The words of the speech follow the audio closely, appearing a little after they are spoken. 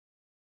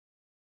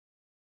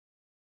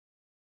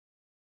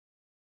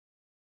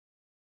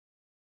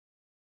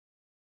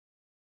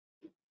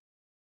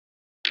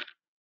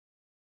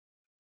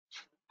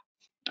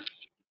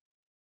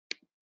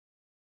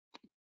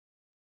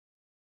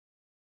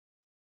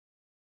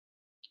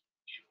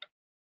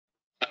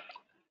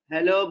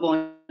Hello,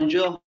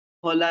 bonjour,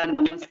 hola,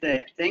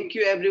 namaste. Thank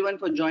you everyone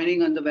for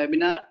joining on the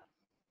webinar.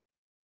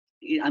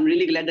 I'm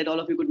really glad that all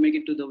of you could make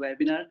it to the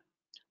webinar.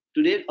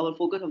 Today, our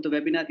focus of the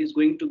webinar is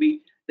going to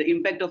be the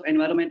impact of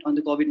environment on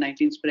the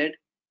COVID-19 spread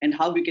and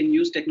how we can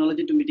use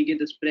technology to mitigate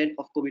the spread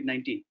of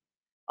COVID-19.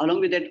 Along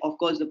with that, of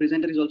course, the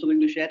presenter is also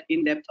going to share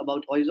in depth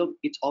about Oizom,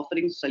 its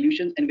offerings,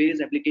 solutions, and various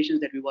applications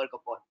that we work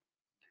upon.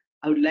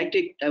 I would like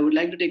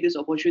to take this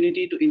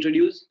opportunity to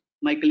introduce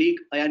my colleague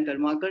Ayan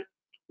Karmakar,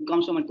 who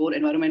comes from a core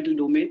environmental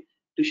domain,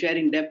 to share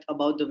in depth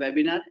about the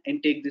webinar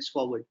and take this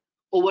forward.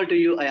 Over to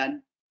you, Ayan.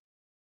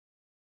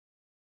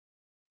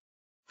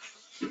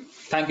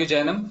 Thank you,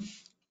 Jainam.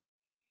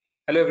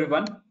 Hello,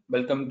 everyone.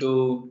 Welcome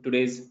to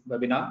today's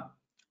webinar.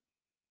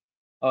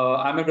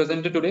 I'm a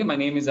presenter today. My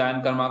name is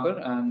Ayan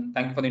Karmakar, and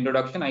thank you for the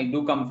introduction. I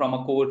do come from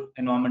a core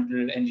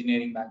environmental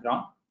engineering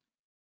background.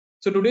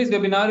 So today's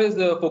webinar is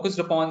focused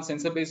upon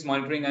sensor-based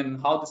monitoring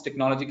and how this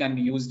technology can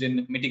be used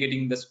in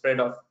mitigating the spread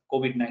of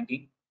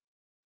COVID-19.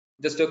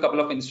 Just a couple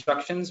of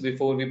instructions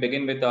before we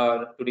begin with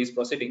our today's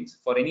proceedings.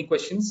 For any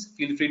questions,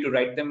 feel free to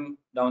write them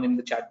down in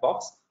the chat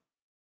box.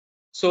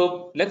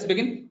 So let's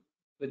begin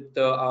with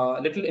a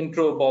little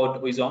intro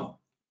about Oizom.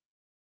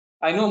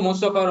 I know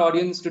most of our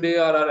audience today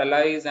are our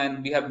allies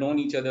and we have known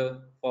each other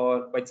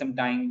for quite some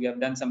time. We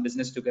have done some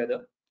business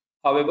together.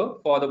 However,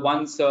 for the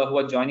ones who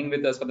are joining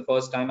with us for the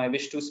first time, I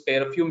wish to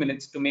spare a few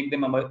minutes to make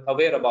them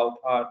aware about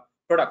our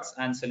products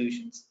and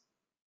solutions.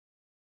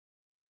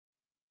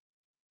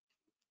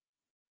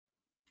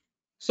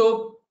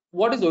 So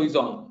what is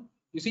Oizom?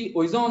 You see,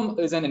 Oizom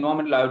is an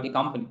environmental IoT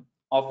company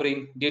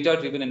offering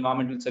data-driven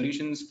environmental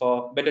solutions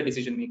for better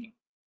decision making.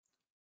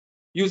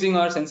 Using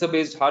our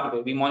sensor-based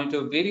hardware, we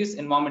monitor various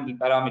environmental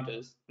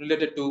parameters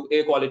related to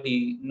air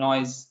quality,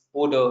 noise,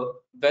 odor,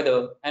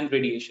 weather, and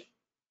radiation.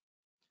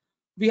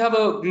 We have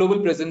a global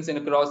presence in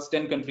across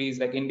 10 countries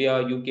like India,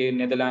 UK,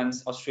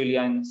 Netherlands,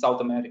 Australia, and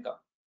South America.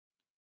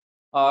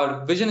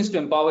 Our vision is to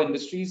empower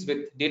industries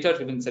with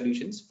data-driven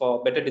solutions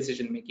for better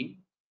decision-making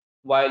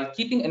while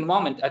keeping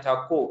environment at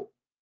our core.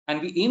 And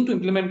we aim to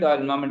implement our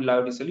environmental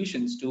IoT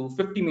solutions to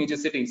 50 major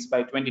cities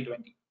by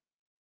 2020.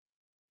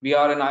 We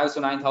are an ISO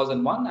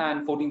 9001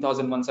 and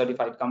 14001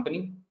 certified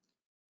company.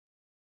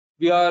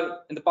 We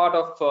are in the part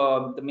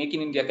of the Make in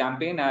India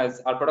campaign,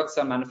 as our products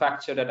are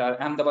manufactured at our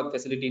Ahmedabad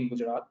facility in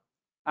Gujarat,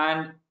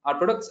 and our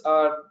products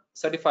are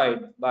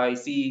certified by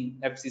CE,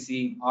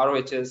 FCC,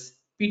 ROHS,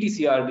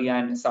 PTCRB,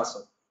 and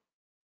SASO.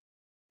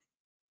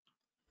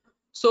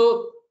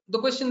 So the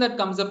question that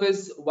comes up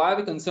is, why are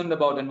we concerned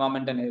about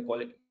environment and air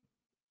quality?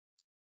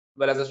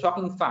 Well, as a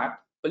shocking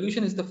fact,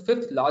 pollution is the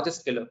 5th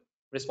largest killer,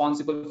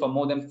 responsible for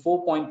more than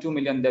 4.2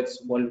 million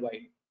deaths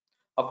worldwide.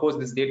 Of course,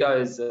 this data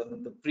is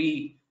the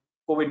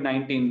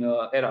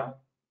pre-COVID-19 era.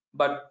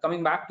 But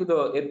coming back to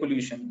the air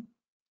pollution,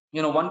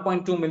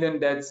 1.2 million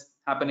deaths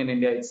happen in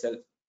India itself,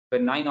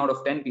 where 9 out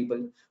of 10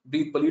 people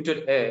breathe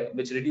polluted air,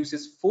 which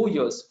reduces 4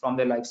 years from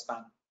their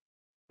lifespan.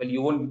 Well,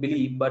 you won't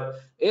believe, but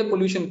air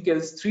pollution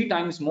kills 3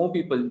 times more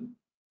people,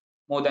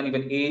 more than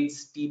even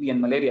AIDS, TB, and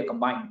malaria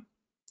combined.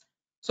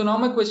 So now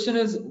my question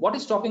is, what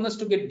is stopping us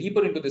to get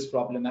deeper into this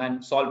problem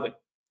and solve it?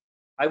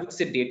 I would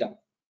say data.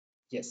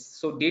 Yes,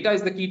 so data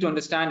is the key to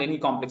understand any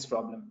complex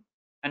problem.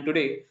 And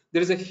today,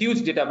 there is a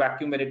huge data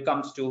vacuum when it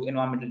comes to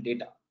environmental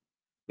data,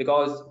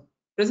 because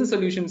present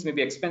solutions may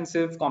be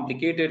expensive,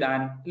 complicated,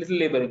 and a little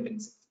labor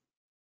intensive.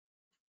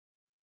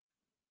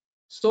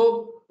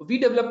 So we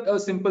developed a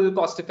simple,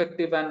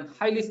 cost-effective, and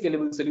highly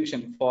scalable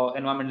solution for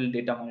environmental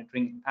data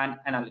monitoring and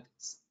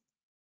analytics.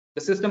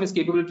 The system is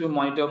capable to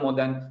monitor more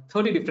than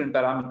 30 different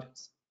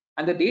parameters,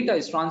 and the data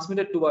is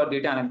transmitted to our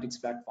data analytics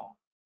platform.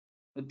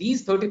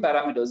 These 30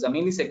 parameters are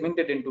mainly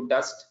segmented into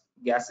dust,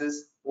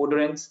 gases,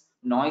 odorants,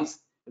 noise,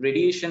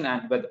 radiation,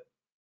 and weather.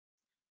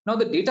 Now,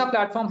 the data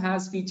platform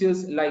has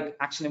features like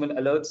actionable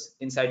alerts,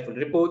 insightful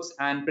reports,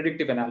 and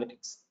predictive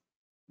analytics.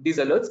 These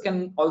alerts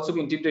can also be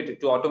integrated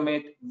to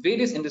automate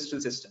various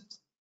industrial systems.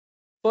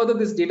 Further,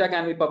 this data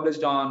can be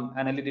published on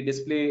an LED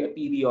display, a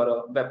TV, or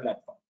a web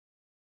platform.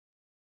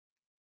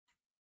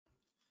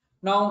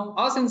 Now,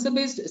 our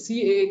sensor-based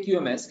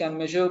CAA-QMS can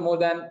measure more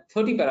than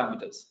 30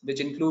 parameters, which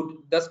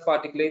include dust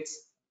particulates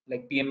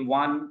like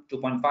PM1,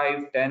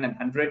 2.5, 10, and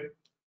 100,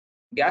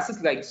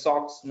 gases like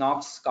SOx,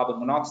 NOx,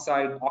 carbon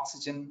monoxide,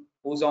 oxygen,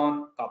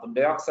 ozone, carbon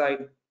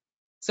dioxide,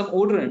 some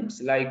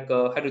odorants like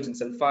hydrogen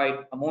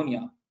sulfide,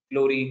 ammonia,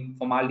 chlorine,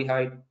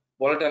 formaldehyde,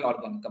 volatile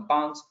organic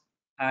compounds,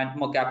 and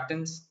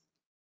mercaptans.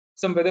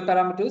 Some weather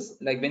parameters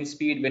like wind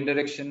speed, wind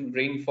direction,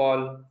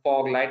 rainfall,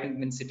 fog, light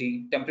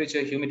intensity, temperature,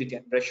 humidity,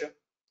 and pressure.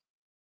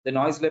 The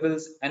noise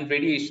levels and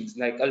radiations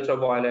like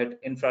ultraviolet,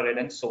 infrared,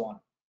 and so on.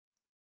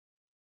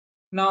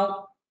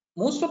 Now,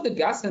 most of the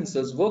gas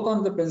sensors work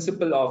on the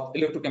principle of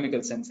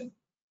electrochemical sensing.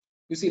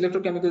 You see,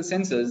 electrochemical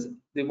sensors,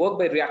 they work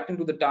by reacting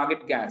to the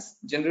target gas,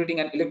 generating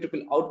an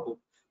electrical output,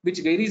 which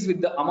varies with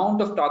the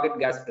amount of target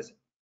gas present.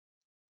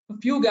 A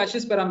few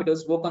gaseous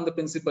parameters work on the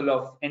principle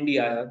of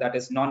NDIR, that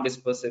is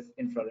non-dispersive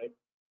infrared,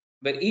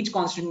 where each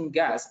constituent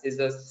gas is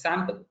a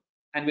sample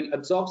and will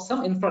absorb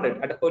some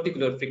infrared at a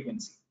particular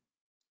frequency.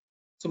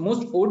 So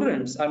most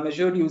odorants are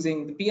measured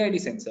using the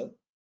PID sensor,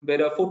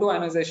 where a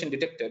photoionization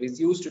detector is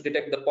used to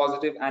detect the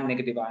positive and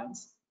negative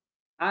ions.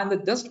 And the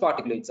dust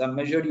particulates are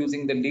measured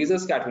using the laser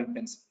scattering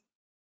principle.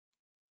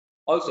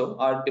 Also,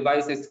 our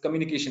device is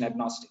communication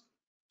agnostic.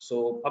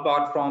 So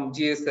apart from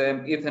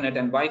GSM, Ethernet,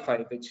 and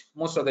Wi-Fi, which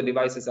most of the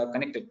devices are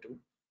connected to,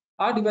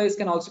 our device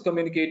can also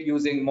communicate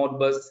using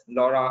Modbus,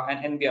 LoRa,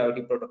 and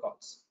NB-IoT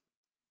protocols.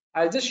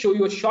 I'll just show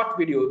you a short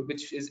video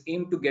which is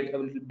aimed to get a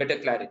little better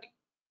clarity.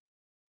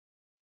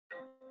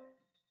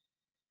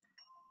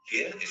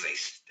 Here is a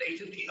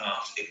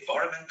state-of-the-art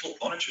environmental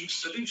monitoring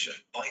solution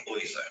by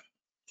Oizom.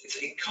 It's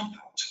a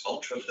compact,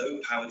 ultra-low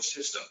powered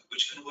system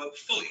which can work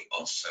fully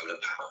on solar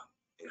power.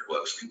 It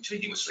works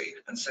continuously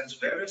and sends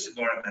various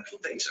environmental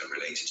data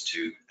related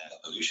to air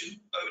pollution,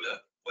 odor,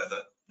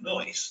 weather,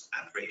 noise,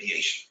 and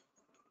radiation.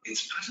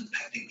 Its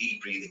patent-pending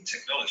e-breathing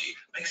technology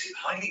makes it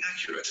highly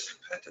accurate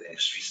compared to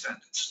industry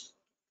standards.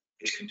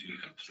 It can do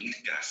complete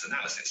gas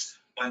analysis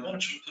by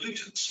monitoring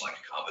pollutants like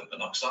carbon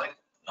monoxide,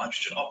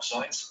 nitrogen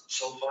oxides,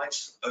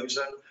 sulfides,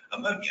 ozone,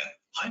 ammonia,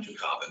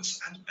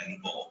 hydrocarbons, and many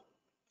more.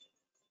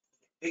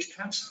 It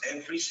counts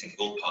every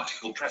single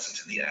particle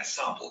present in the air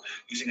sample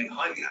using a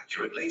highly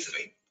accurate laser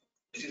beam.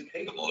 It is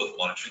capable of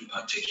monitoring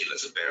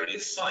particulates of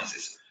various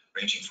sizes,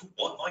 ranging from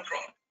 1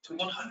 micron to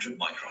 100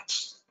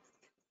 microns.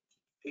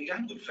 A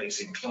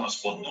downward-facing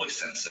Class 1 noise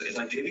sensor is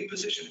ideally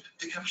positioned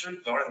to capture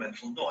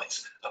environmental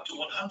noise up to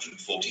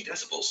 140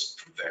 decibels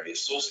from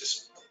various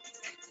sources.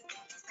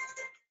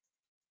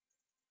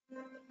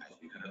 As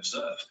you can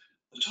observe,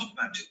 the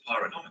top-mounted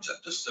pyranometer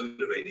does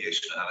solar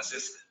radiation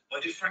analysis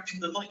by diffracting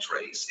the light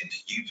rays into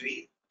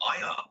UV,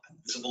 IR, and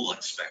visible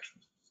light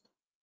spectrum.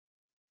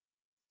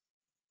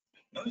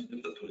 Most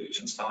of the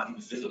pollutants are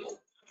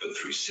invisible, but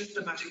through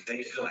systematic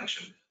data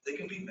collection, they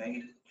can be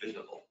made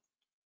visible.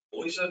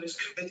 Oizom is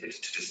committed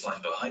to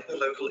decipher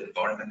hyperlocal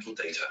environmental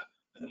data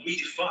and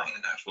redefine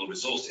natural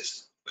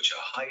resources, which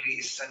are highly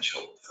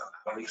essential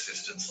for our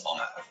existence on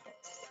Earth.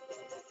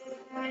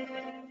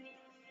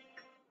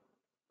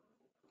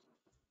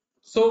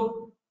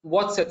 So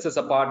what sets us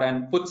apart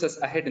and puts us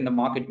ahead in the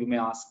market, you may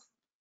ask?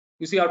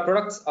 You see, our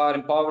products are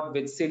empowered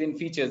with salient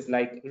features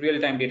like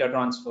real-time data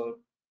transfer,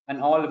 an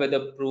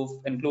all-weather-proof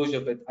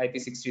enclosure with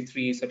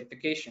IP63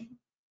 certification,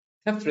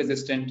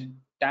 theft-resistant,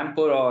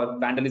 tamper or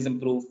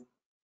vandalism-proof,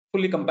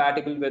 fully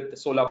compatible with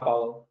solar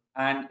power,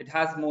 and it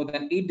has more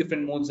than 8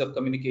 different modes of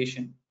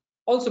communication,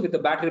 also with a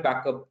battery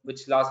backup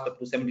which lasts up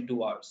to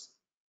 72 hours.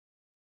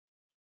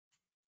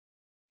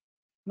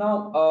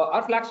 Now,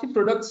 our flagship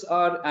products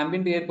are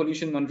ambient air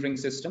pollution monitoring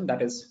system,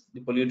 that is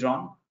the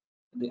Pollutron,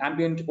 the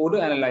ambient odor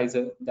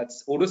analyzer,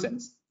 that's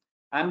OdorSense,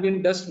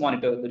 ambient dust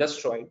monitor, the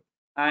Dustroid,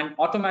 and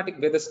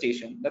automatic weather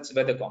station, that's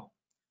WeatherCom.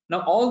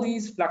 Now, all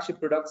these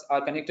flagship products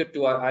are connected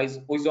to our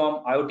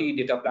Oizom IoT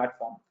data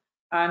platform,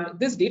 and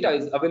this data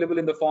is available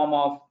in the form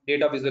of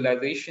data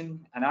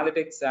visualization,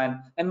 analytics,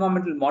 and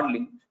environmental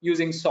modeling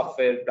using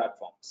software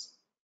platforms.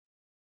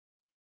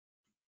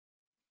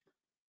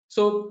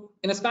 So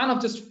in a span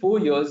of just 4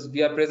 years,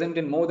 we are present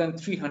in more than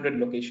 300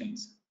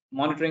 locations,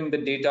 monitoring the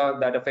data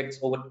that affects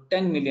over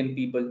 10 million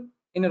people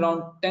in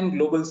around 10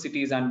 global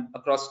cities and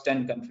across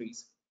 10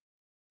 countries.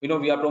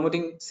 We are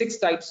promoting 6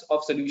 types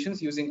of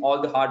solutions using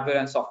all the hardware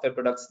and software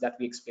products that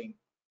we explained.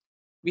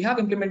 We have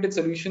implemented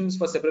solutions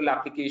for several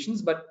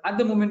applications, but at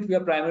the moment, we are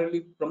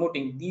primarily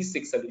promoting these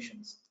 6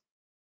 solutions.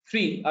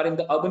 3 are in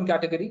the urban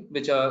category,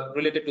 which are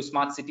related to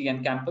smart city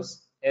and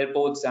campus,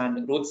 airports,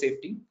 and road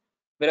safety.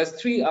 Whereas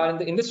 3 are in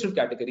the industrial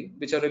category,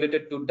 which are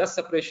related to dust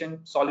suppression,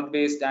 solid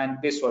waste, and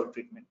wastewater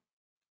treatment.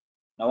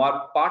 Now,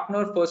 our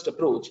partner-first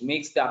approach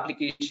makes the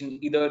application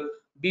either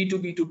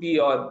B2B2B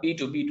or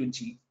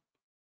B2B2G.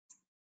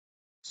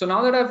 So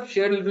now that I've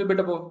shared a little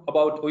bit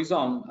about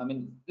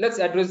Oizom, let's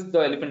address the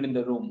elephant in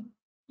the room.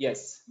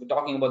 Yes, we're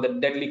talking about the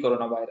deadly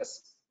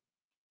coronavirus.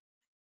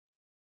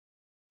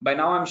 By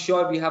now, I'm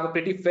sure we have a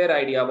pretty fair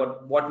idea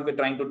about what we were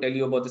trying to tell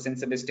you about the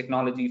sensor-based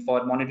technology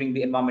for monitoring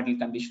the environmental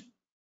condition.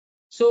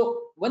 So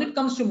when it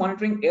comes to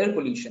monitoring air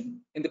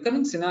pollution, in the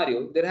current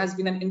scenario, there has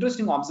been an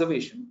interesting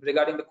observation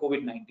regarding the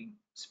COVID-19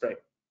 spread.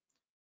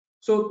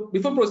 So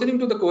before proceeding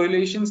to the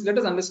correlations, let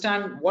us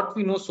understand what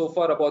we know so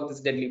far about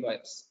this deadly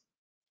virus.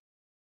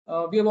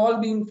 We have all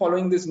been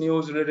following this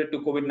news related to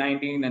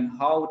COVID-19 and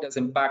how it has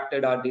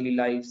impacted our daily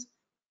lives,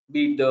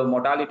 be it the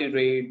mortality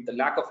rate, the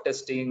lack of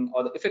testing,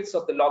 or the effects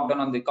of the lockdown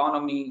on the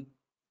economy.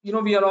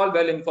 We are all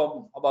well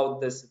informed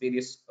about this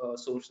various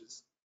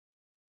sources.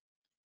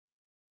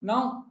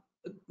 Now,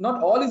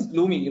 not all is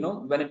gloomy,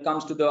 when it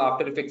comes to the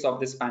after effects of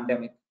this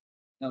pandemic.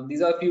 Now,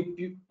 these are a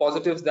few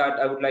positives that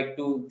I would like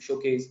to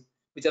showcase,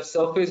 which have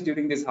surfaced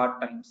during these hard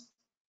times.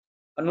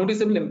 A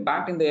noticeable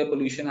impact in the air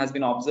pollution has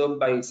been observed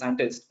by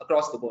scientists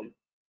across the world.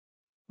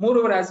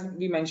 Moreover, as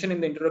we mentioned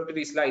in the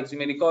introductory slides, you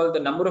may recall the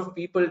number of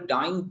people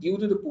dying due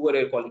to the poor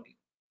air quality.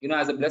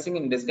 As a blessing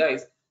in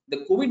disguise,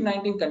 the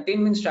COVID-19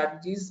 containment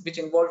strategies, which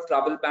involve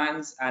travel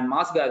bans and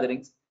mass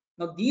gatherings,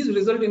 now these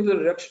result in the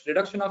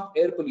reduction of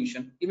air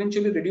pollution,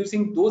 eventually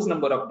reducing those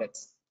number of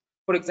deaths.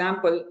 For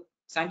example,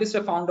 scientists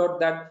have found out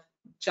that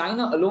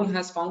China alone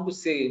has found to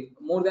save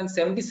more than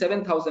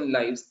 77,000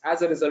 lives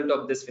as a result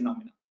of this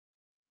phenomenon.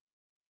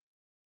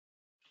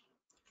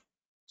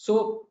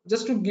 So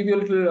just to give you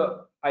a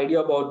little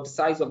idea about the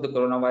size of the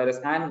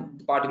coronavirus and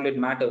the particulate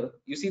matter,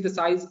 you see the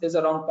size is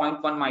around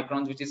 0.1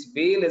 microns, which is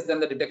way less than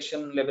the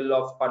detection level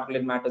of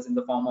particulate matters in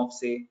the form of,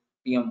 say,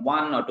 PM1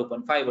 or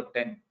 2.5 or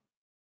 10.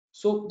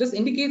 So this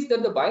indicates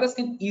that the virus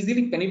can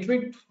easily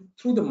penetrate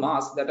through the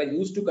masks that are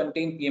used to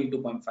contain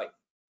PM2.5.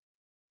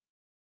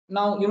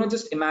 Now,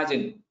 just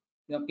imagine,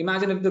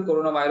 imagine if the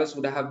coronavirus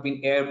would have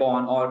been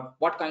airborne, or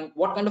what kind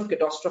of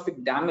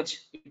catastrophic damage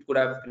it could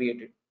have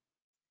created.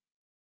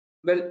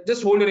 Well,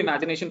 just hold your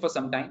imagination for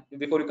some time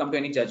before you come to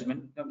any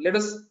judgment. Now, let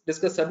us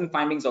discuss certain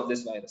findings of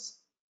this virus.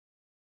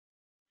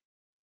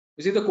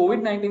 You see, the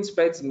COVID-19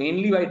 spreads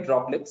mainly by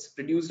droplets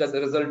produced as a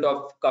result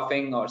of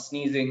coughing or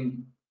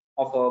sneezing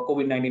of a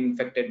COVID-19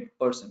 infected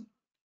person.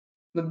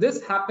 Now,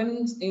 this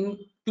happens in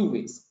two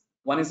ways.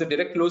 One is a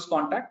direct close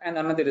contact and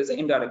another is an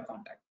indirect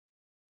contact.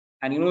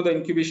 And the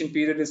incubation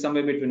period is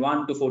somewhere between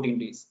 1 to 14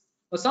 days.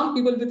 Now, some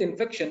people with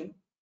infection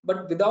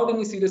but without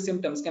any serious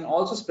symptoms can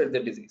also spread the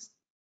disease.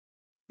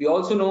 We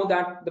also know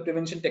that the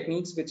prevention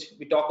techniques which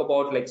we talk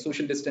about, like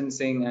social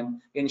distancing and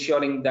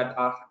ensuring that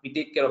we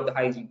take care of the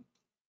hygiene.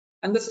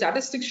 And the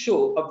statistics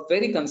show a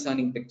very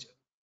concerning picture.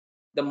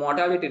 The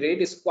mortality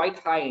rate is quite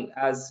high,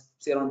 as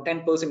say around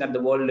 10% at the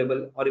world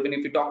level, or even if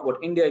you talk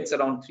about India, it's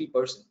around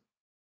 3%.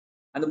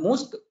 And the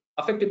most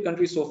affected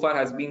country so far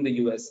has been the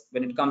US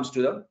when it comes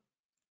to the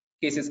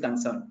cases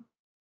concerned.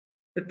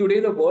 But today,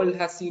 the world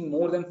has seen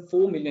more than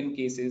 4 million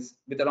cases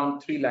with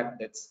around 3 lakh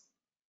deaths.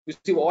 You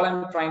see, all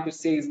I'm trying to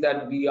say is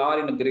that we are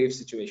in a grave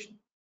situation.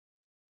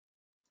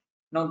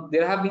 Now,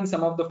 there have been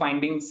some of the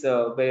findings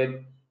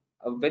where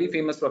a very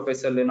famous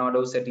professor,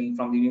 Leonardo Setti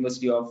from the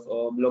University of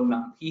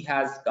Bologna, he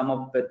has come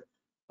up with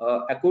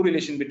a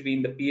correlation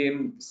between the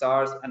PM,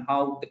 SARS, and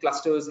how the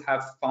clusters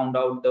have found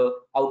out the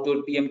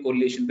outdoor PM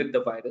correlation with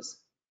the virus.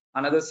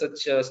 Another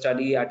such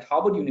study at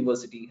Harvard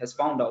University has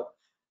found out,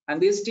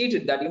 and they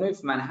stated that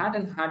if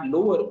Manhattan had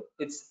lowered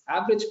its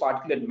average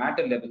particulate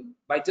matter level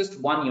by just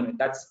 1 unit,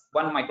 that's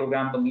 1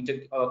 microgram per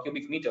meter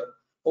cubic meter,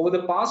 over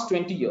the past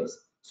 20 years.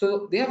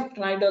 So they have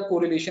tried a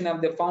correlation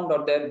and they found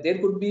out that there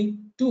could be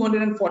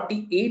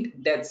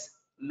 248 deaths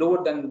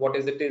lower than what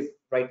it is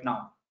right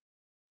now.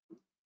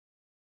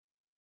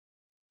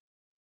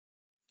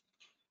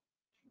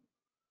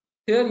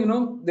 Here,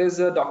 there's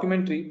a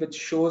documentary which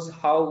shows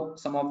how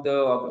some of the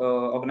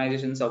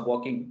organizations are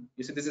working.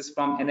 You see, this is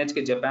from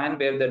NHK Japan,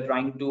 where they're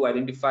trying to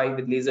identify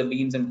with laser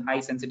beams and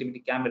high sensitivity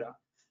camera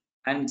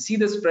and see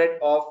the spread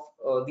of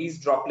these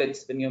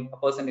droplets when a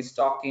person is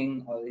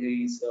talking or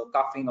is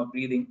coughing or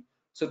breathing.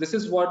 So this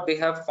is what they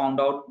have found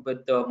out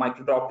with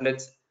micro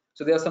droplets.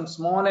 So there are some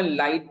small and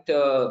light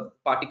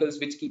particles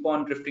which keep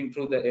on drifting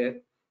through the air,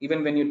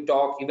 even when you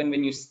talk, even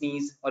when you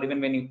sneeze, or even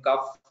when you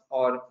cough,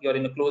 or you're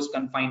in a closed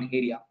confined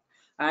area.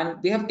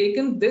 And they have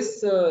taken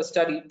this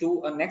study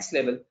to a next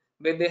level,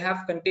 where they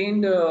have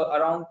contained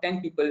around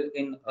 10 people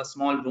in a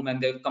small room,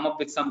 and they've come up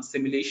with some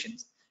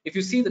simulations. If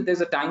you see that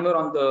there's a timer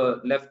on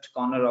the left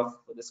corner of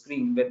the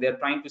screen, where they're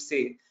trying to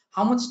say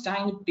how much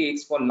time it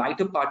takes for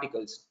lighter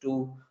particles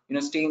to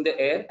stay in the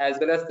air, as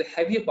well as the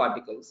heavier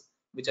particles,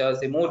 which are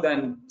say more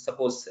than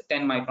suppose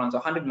 10 microns or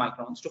 100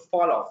 microns, to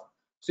fall off.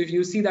 So if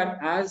you see that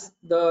as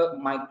the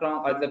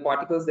micron or the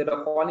particles that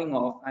are falling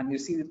off, and you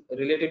see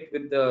related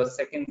with the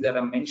seconds that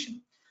are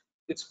mentioned,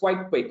 it's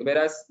quite quick,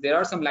 whereas there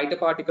are some lighter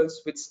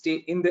particles which stay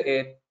in the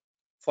air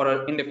for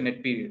an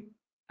indefinite period.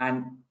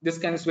 And this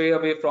can sway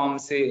away from,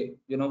 say,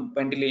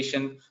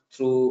 ventilation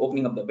through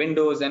opening up the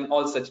windows and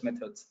all such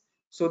methods.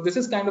 So this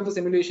is kind of a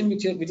simulation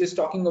which is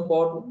talking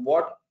about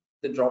what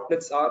the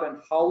droplets are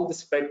and how the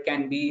spread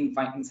can be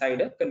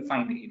inside a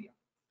confined area.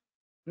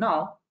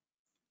 Now,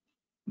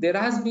 there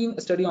has been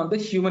a study on the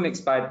human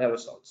expired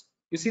aerosols.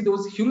 You see,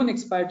 those human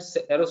expired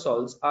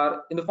aerosols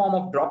are in the form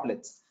of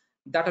droplets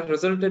that are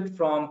resulted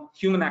from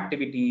human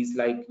activities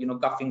like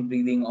coughing,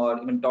 breathing,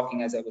 or even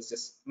talking, as I was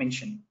just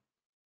mentioning.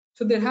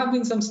 So there have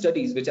been some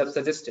studies which have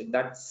suggested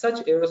that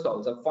such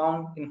aerosols are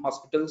found in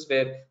hospitals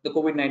where the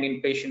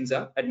COVID-19 patients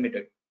are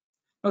admitted.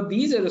 Now,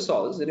 these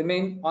aerosols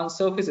remain on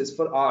surfaces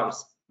for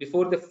hours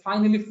before they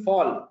finally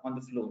fall on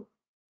the floor.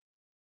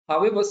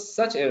 However,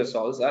 such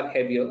aerosols are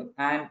heavier,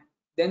 and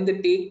then they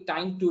take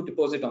time to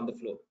deposit on the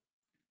floor.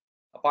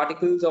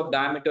 Particles of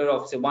diameter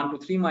of say 1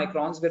 to 3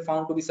 microns were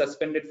found to be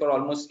suspended for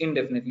almost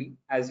indefinitely.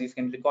 As you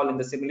can recall in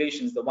the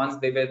simulations, the ones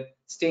they were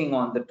staying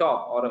on the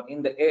top or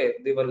in the air,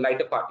 they were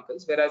lighter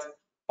particles, whereas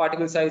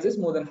particle sizes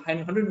more than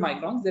 100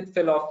 microns that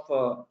fell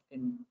off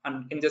in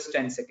just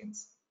 10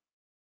 seconds.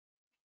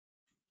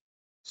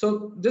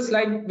 So this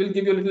slide will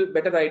give you a little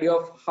better idea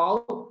of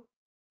how,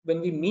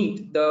 when we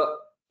meet the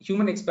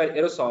human expired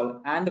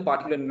aerosol and the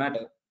particulate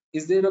matter,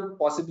 is there a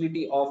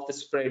possibility of the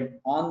spread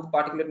on the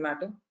particulate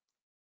matter?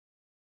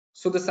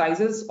 So the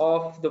sizes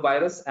of the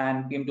virus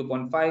and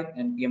PM2.5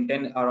 and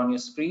PM10 are on your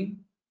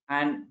screen,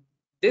 and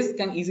this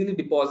can easily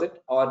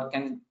deposit or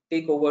can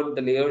take over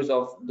the layers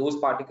of those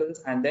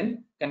particles and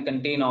then can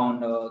contain on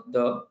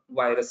the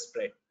virus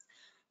spread.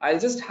 I'll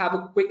just have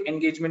a quick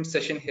engagement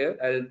session here.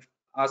 I'll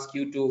ask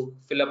you to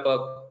fill up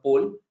a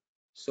poll.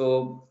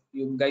 So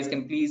you guys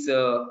can please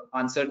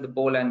answer the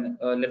poll and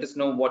let us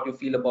know what you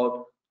feel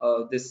about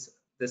this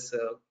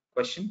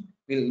question.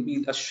 We'll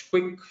be a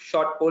quick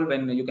short poll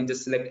when you can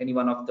just select any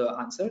one of the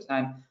answers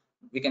and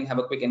we can have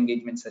a quick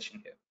engagement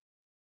session here.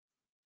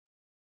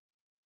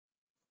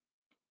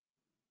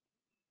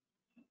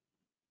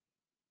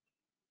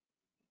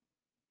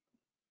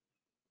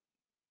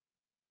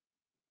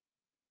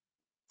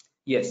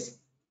 Yes.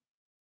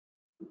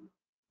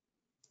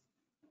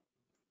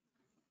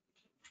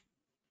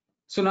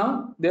 So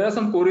now there are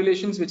some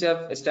correlations which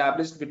have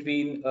established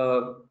between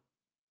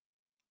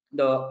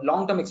the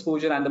long-term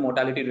exposure and the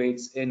mortality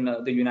rates in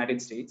the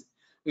United States.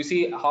 You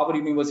see, Harvard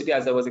University,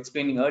 as I was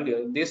explaining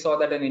earlier, they saw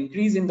that an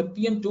increase in the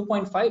PM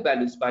 2.5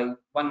 values by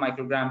 1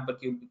 microgram per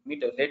cubic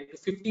meter led to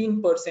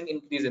 15%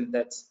 increase in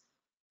deaths.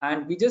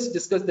 And we just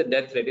discussed the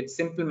death rate. It's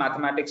simple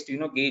mathematics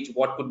to gauge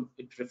what could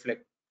it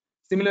reflect.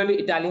 Similarly,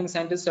 Italian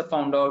scientists have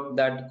found out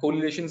that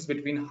correlations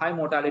between high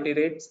mortality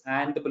rates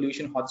and the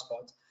pollution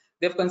hotspots,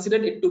 they've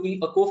considered it to be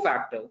a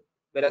cofactor,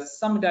 whereas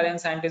some Italian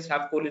scientists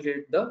have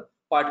correlated the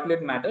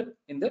particulate matter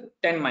in the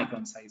 10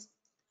 micron size.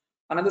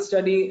 Another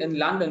study in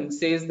London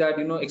says that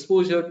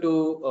exposure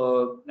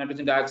to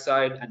nitrogen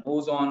dioxide and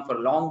ozone for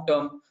long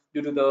term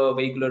due to the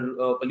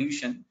vehicular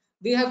pollution,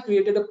 they have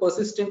created a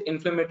persistent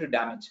inflammatory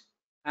damage,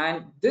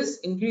 and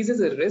this increases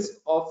the risk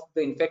of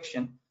the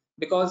infection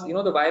because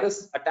the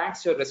virus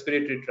attacks your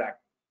respiratory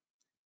tract.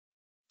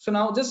 So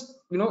now just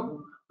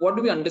what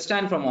do we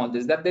understand from all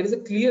this? That there is a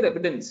clear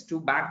evidence to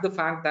back the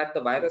fact that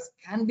the virus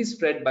can be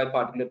spread by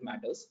particulate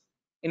matters.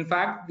 In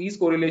fact, these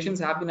correlations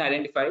have been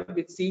identified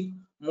which see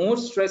more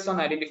stress on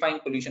identifying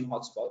pollution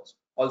hotspots.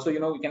 Also,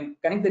 we can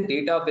connect the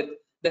data with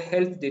the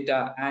health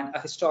data and a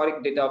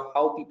historic data of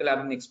how people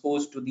have been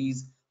exposed to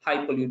these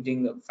high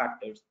polluting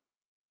factors.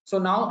 So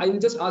now I will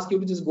just ask you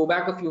to just go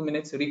back a few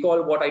minutes,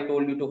 recall what I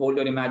told you to hold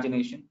your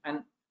imagination,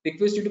 and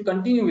request you to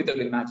continue with your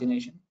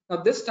imagination. Now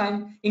this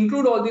time,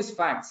 include all these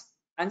facts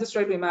and just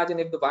try to imagine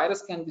if the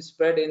virus can be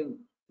spread in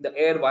the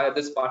air via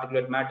this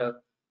particulate matter,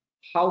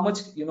 how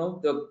much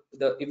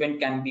the event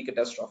can be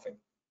catastrophic.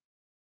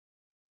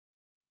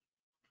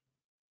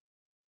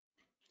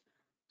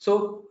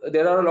 So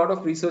there are a lot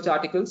of research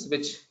articles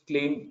which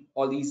claim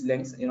all these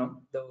lengths.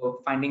 The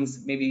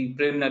findings may be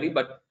preliminary,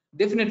 but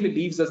definitely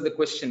leaves us the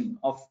question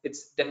of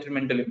its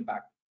detrimental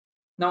impact.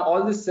 Now,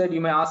 all this said, you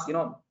may ask,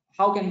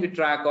 how can we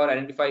track or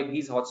identify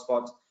these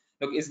hotspots?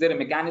 Look, is there a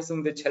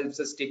mechanism which helps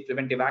us take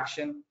preventive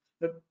action?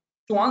 Look,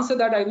 to answer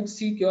that, I would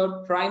seek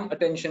your prime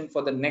attention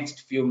for the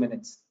next few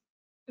minutes.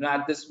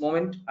 At this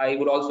moment, I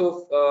would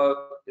also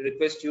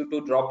request you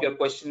to drop your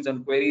questions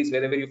and queries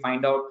wherever you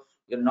find out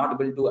you're not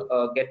able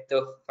to get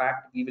the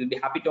fact. We will be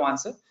happy to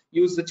answer.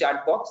 Use the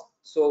chat box.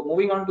 So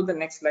moving on to the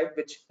next slide,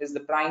 which is the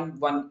prime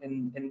one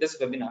in this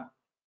webinar.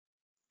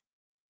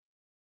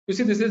 You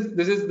see, this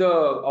is the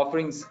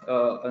offerings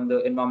on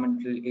the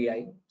environmental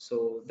AI.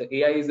 So the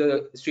AI is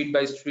a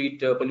street-by-street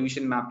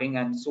pollution mapping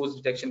and source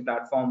detection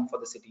platform for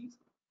the cities.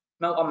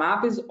 Now, a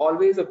map is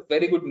always a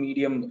very good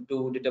medium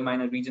to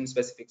determine a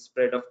region-specific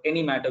spread of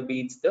any matter,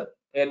 be it the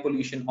air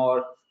pollution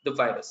or the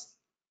virus.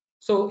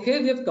 So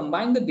here we have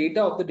combined the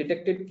data of the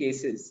detected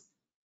cases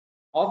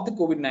of the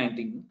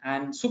COVID-19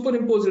 and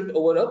superimposed it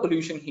over a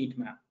pollution heat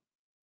map.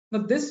 Now,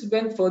 this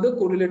when further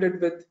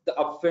correlated with the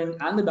upwind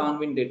and the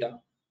downwind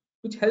data,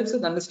 which helps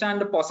us understand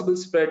the possible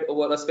spread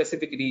over a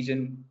specific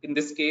region, in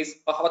this case,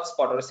 a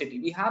hotspot or a city.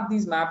 We have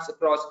these maps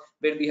across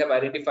where we have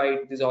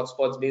identified these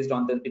hotspots based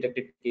on the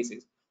detected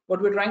cases.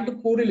 What we're trying to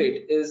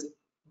correlate is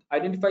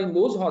identifying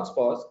those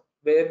hotspots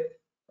where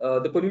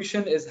the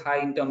pollution is high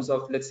in terms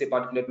of, let's say,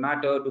 particulate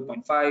matter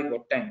 2.5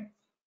 or 10.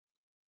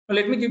 Now,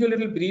 let me give you a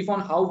little brief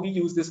on how we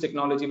use this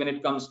technology when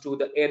it comes to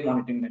the air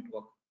monitoring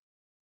network.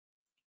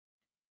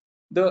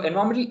 The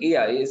environmental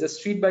AI is a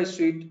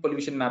street-by-street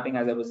pollution mapping,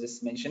 as I was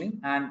just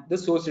mentioning, and the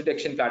source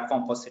detection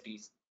platform for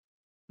cities.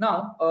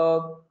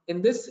 Now,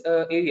 in this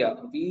area,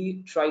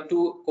 we try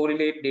to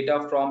correlate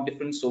data from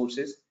different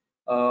sources,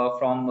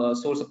 from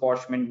source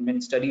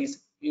apportionment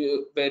studies,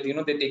 where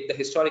they take the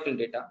historical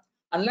data.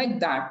 Unlike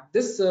that,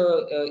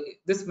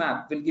 this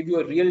map will give you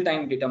a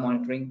real-time data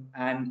monitoring,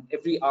 and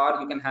every hour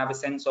you can have a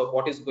sense of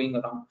what is going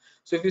around.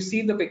 So if you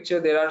see the picture,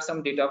 there are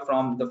some data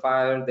from the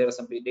fire, there are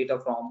some data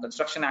from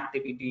construction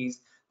activities,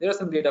 there are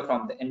some data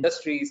from the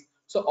industries.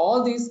 So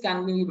all these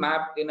can be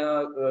mapped in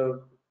a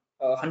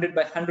 100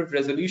 by 100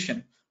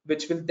 resolution,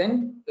 which will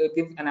then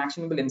give an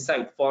actionable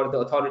insight for the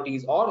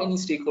authorities or any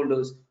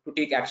stakeholders to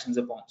take actions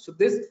upon. So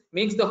this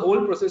makes the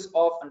whole process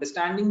of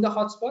understanding the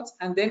hotspots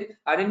and then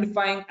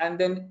identifying and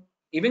then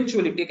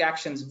eventually take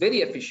actions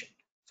very efficient.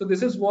 So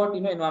this is what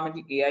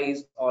environmental AI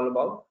is all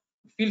about.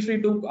 Feel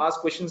free to ask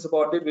questions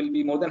about it. We'll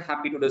be more than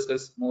happy to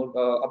discuss more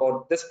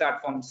about this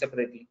platform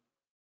separately.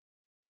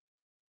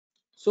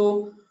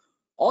 So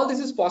All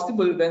this is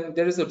possible when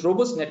there is a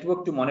robust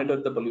network to monitor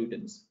the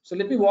pollutants. So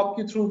let me walk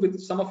you through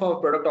with some of our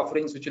product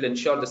offerings which will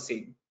ensure the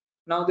same.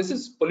 Now this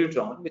is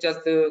Pollutron, which has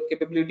the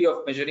capability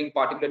of measuring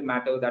particulate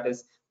matter, that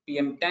is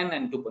PM10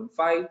 and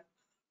 2.5.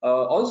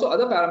 Also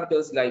other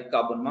parameters like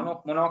carbon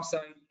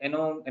monoxide,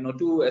 NO,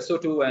 NO2,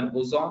 SO2 and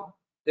ozone,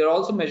 they're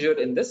also measured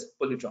in this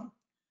Pollutron.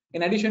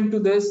 In addition to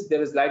this,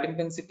 there is light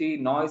intensity,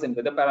 noise and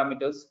weather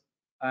parameters.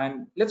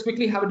 And let's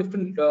quickly have a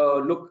different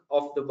look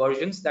of the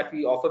versions that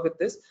we offer with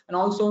this, and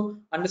also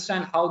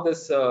understand how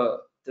this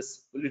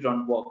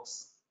Pollutron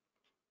works.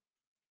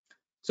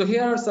 So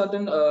here are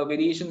certain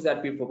variations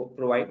that we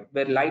provide,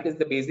 where light is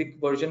the basic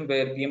version,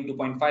 where PM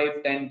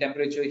 2.5, 10,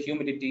 temperature,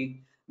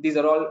 humidity, these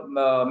are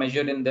all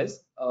measured in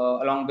this,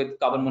 along with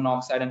carbon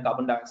monoxide and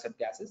carbon dioxide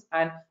gases.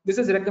 And this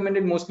is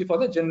recommended mostly for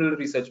the general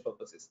research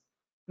purposes.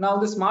 Now,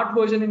 the smart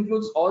version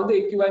includes all the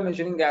AQI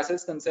measuring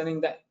gases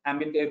concerning the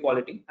ambient air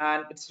quality,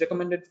 and it's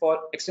recommended for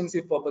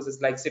extensive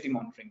purposes like city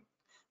monitoring.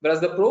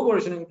 Whereas the Pro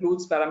version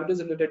includes parameters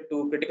related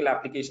to critical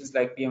applications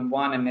like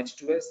PM1 and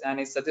H2S, and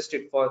is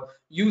suggested for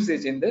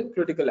usage in the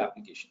critical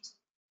applications.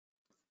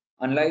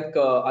 Unlike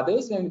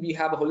others, and we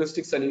have a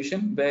holistic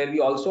solution where we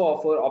also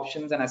offer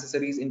options and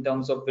accessories in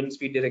terms of wind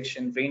speed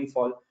direction,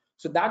 rainfall.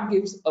 So that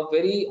gives a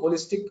very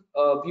holistic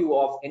view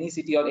of any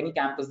city or any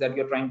campus that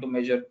you're trying to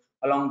measure,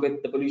 along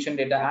with the pollution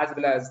data as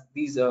well as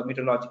these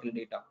meteorological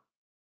data.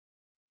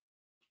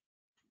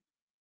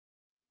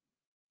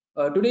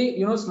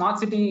 Today, smart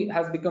city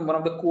has become one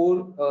of the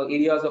core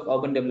areas of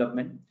urban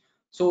development.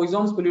 So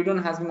Oizom's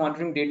Pollutron has been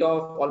monitoring data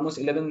of almost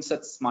 11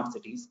 such smart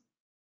cities.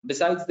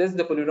 Besides this,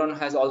 the Pollutron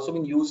has also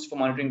been used for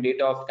monitoring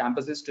data of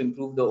campuses to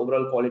improve the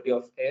overall quality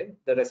of air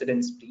the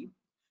residents breathe.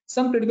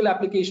 Some critical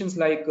applications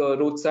like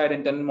roadside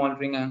and tunnel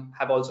monitoring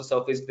have also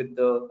surfaced with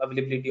the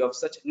availability of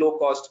such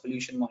low-cost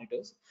pollution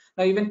monitors.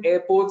 Now, even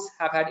airports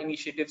have had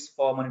initiatives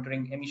for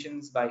monitoring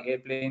emissions by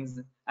airplanes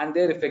and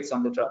their effects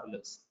on the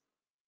travelers.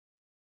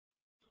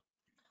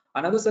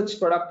 Another such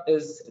product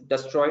is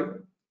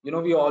Dustroid.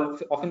 We all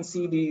often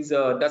see these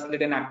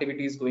dust-laden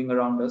activities going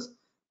around us,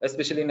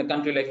 especially in a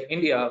country like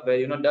India,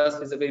 where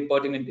dust is a very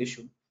pertinent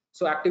issue.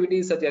 So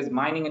activities such as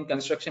mining and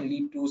construction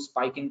lead to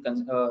spiking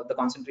the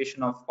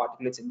concentration of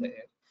particulates in the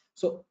air.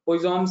 So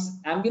Oizom's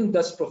ambient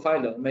dust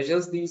profiler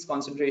measures these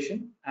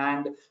concentration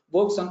and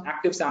works on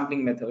active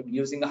sampling method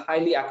using a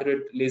highly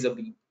accurate laser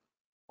beam.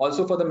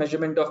 Also, for the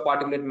measurement of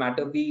particulate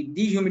matter, we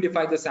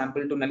dehumidify the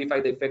sample to nullify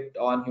the effect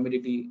on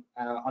humidity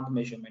on the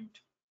measurement.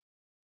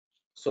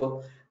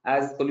 So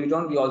as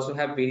Pollutron, we also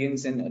have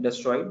variants in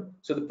Dustroid.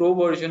 So the Pro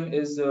version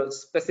is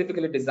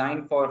specifically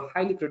designed for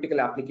highly critical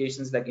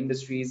applications like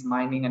industries,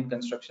 mining and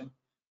construction,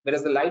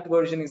 whereas the light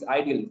version is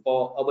ideal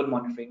for urban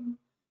monitoring.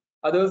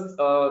 Others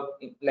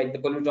like the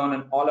Pollutron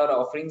and all our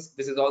offerings,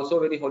 this is also a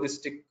very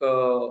holistic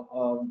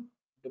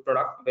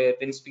product where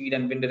wind speed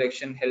and wind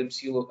direction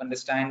helps you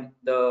understand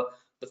the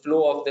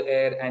flow of the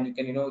air, and you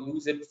can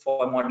use it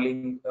for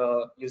modeling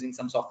using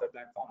some software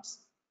platforms.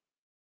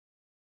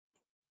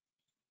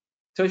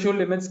 Threshold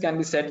limits can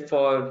be set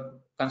for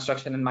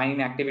construction and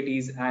mining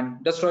activities,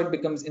 and Dustroid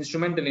becomes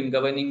instrumental in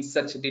governing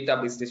such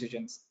database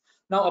decisions.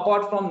 Now,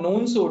 apart from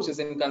known sources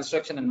in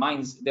construction and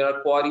mines, there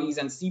are quarries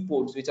and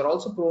seaports which are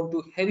also prone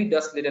to heavy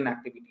dust-laden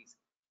activities.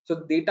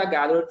 So data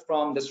gathered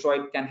from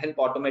Dustroid can help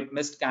automate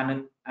mist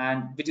cannon,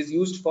 and which is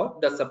used for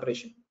dust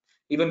suppression.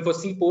 Even for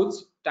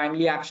seaports,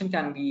 timely action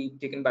can be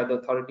taken by the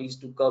authorities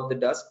to curb the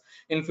dust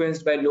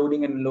influenced by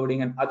loading and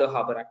unloading and other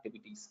harbor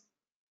activities.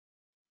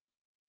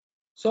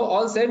 So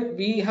all said,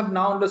 we have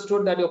now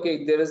understood that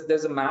okay,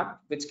 there's a map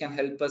which can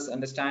help us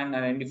understand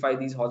and identify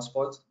these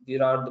hotspots.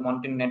 There are the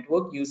monitoring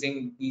network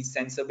using these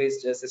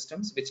sensor-based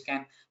systems which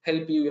can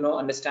help you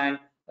understand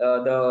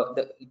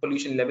the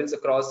pollution levels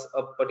across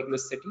a particular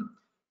city.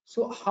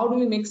 So how do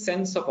we make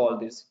sense of all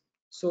this?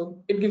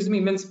 So it gives me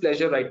immense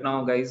pleasure right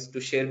now, guys, to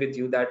share with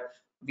you that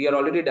we are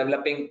already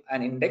developing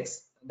an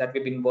index that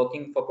we've been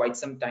working for quite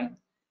some time.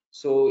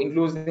 So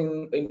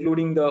including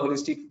the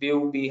holistic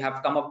view, we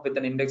have come up with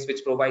an index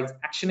which provides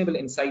actionable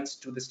insights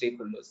to the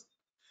stakeholders.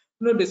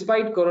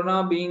 Despite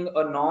corona being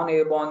a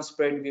non-airborne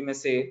spread, we may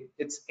say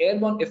its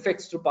airborne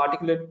effects to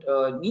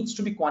particulate needs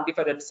to be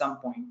quantified at some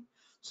point.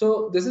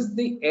 So this is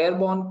the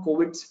airborne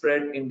COVID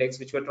spread index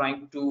which we're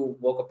trying to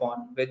work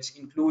upon, which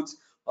includes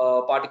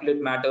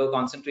particulate matter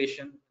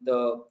concentration,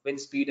 the wind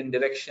speed and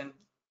direction,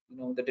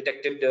 the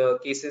detected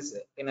cases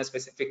in a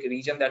specific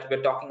region that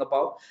we're talking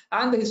about,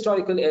 and the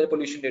historical air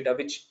pollution data,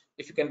 which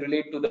if you can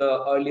relate to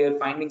the earlier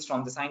findings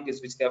from the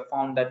scientists, which they have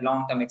found that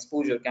long-term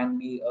exposure can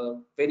be a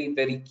very,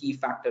 very key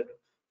factor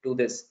to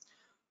this.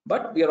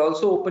 But we are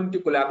also open to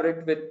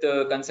collaborate with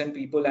concerned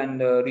people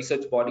and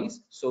research bodies,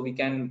 so we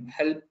can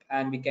help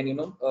and we can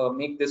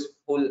make this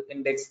whole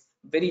index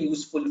very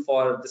useful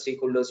for the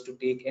stakeholders to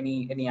take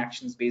any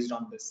actions based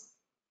on this.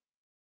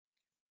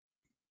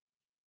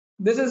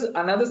 This is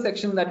another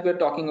section that we're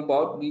talking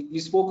about. We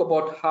spoke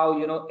about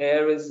how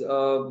air is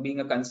being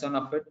a concern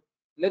of it.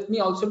 Let me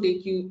also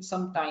take you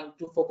some time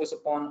to focus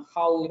upon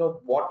how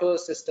water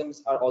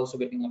systems are also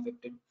getting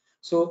affected.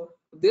 So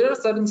there are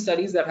certain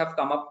studies that have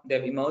come up,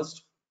 they've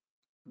emerged.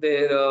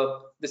 where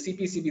the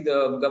CPCB,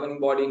 the governing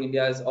body in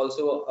India, has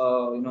also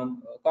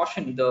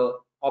cautioned the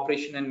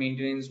operation and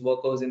maintenance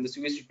workers in the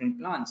sewage treatment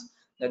plants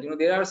that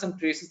there are some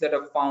traces that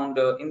are found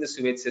in the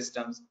sewage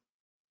systems.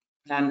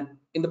 And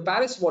in the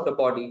Paris water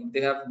body,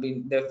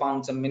 they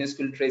found some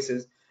minuscule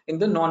traces in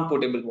the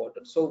non-potable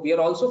water. So we are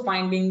also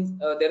finding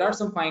there are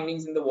some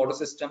findings in the water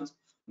systems,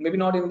 maybe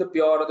not in the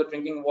pure or the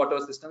drinking water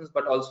systems,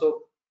 but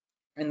also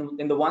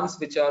in the ones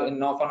which are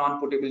for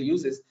non-potable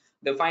uses.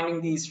 They're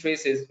finding these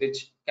traces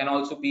which can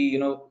also be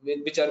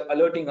which are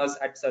alerting us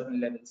at certain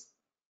levels.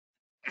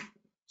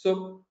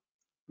 So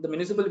the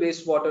municipal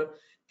wastewater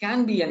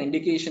can be an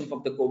indication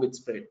of the COVID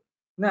spread.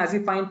 Now, as we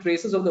find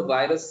traces of the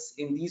virus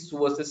in these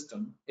sewer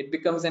system, it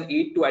becomes an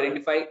aid to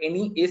identify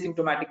any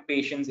asymptomatic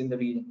patients in the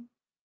region.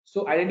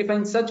 So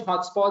identifying such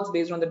hotspots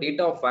based on the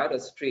data of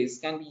virus trace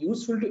can be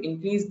useful to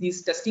increase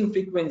these testing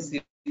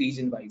frequency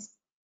region-wise.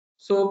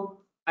 So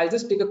I'll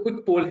just take a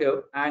quick poll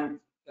here, and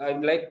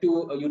I'd like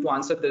you to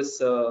answer this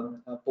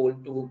poll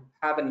to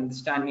have an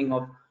understanding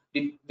of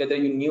whether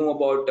you knew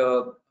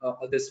about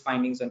this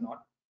findings or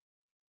not.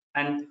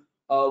 And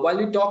while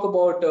we talk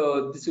about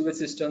the sewage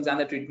systems and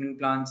the treatment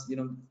plants,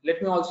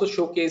 let me also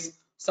showcase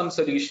some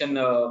solution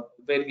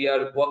where we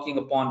are working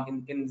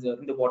upon in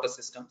the water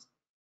systems.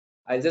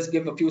 I'll just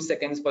give a few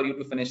seconds for you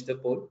to finish the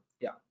poll.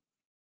 Yeah.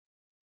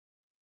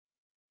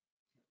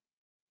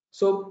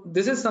 So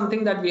this is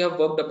something that we have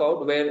worked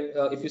about,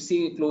 where if you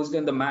see closely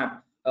in the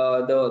map,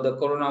 the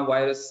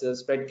coronavirus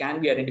spread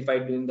can be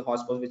identified during the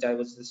hotspots, which I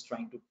was just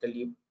trying to tell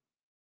you.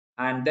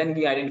 And then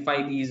we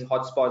identify these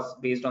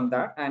hotspots based on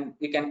that, and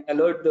we can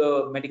alert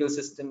the medical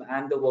system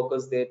and the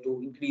workers there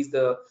to increase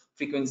the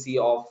frequency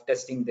of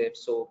testing there.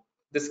 So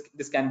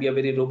this can be a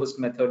very robust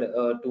method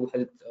to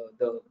help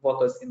the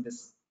workers in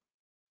this.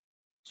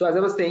 So as I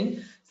was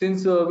saying,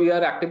 since we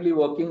are actively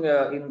working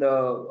in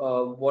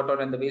the water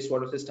and the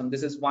wastewater system,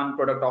 this is one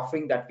product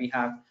offering that we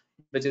have,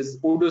 which is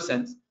odor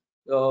sense.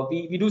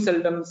 We do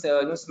seldom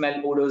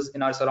smell odors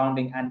in our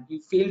surrounding, and we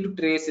fail to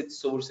trace its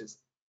sources.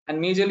 And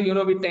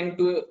majorly, we tend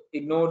to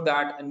ignore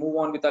that and move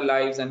on with our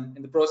lives, and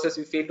in the process,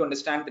 we fail to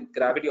understand the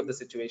gravity of the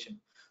situation.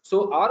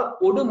 So our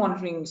odor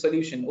monitoring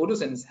solution, odor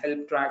sense,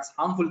 help tracks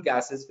harmful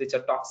gases which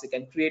are toxic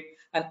and create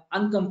an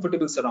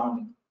uncomfortable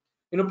surrounding.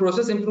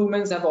 Process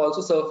improvements have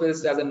also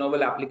surfaced as a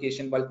novel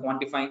application while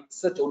quantifying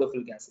such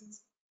odorful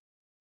gases.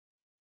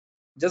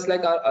 Just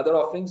like our other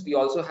offerings, we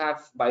also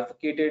have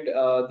bifurcated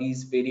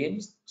these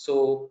variants.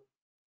 So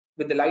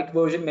with the light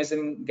version,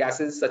 measuring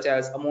gases such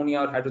as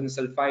ammonia or hydrogen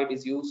sulfide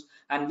is used,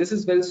 and this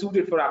is well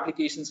suited for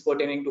applications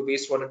pertaining to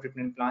wastewater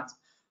treatment plants.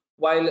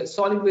 While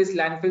solid waste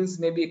landfills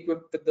may be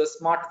equipped with the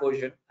smart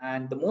version,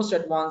 and the most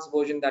advanced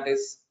version, that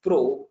is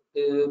Pro,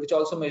 which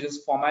also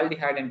measures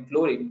formaldehyde and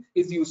chlorine,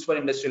 is used for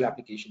industrial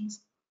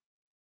applications.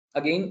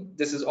 Again,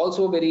 this is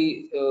also a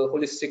very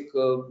holistic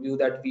view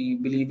that we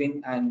believe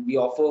in, and we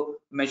offer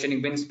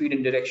measuring wind speed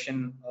and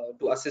direction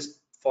to assist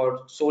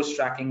for source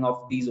tracking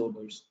of these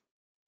odors.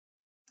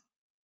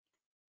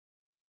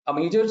 A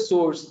major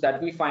source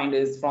that we find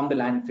is from the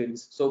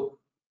landfills. So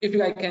if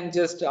I can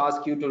just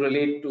ask you to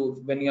relate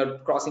to when you're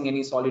crossing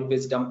any solid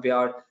waste dump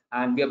yard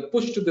and we are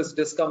pushed to this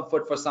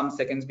discomfort for some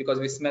seconds because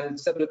we smell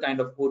several kind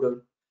of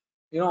odor.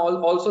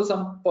 Also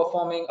some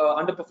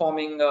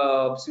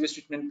underperforming sewage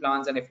treatment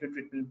plants and effluent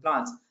treatment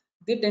plants,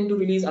 they tend to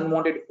release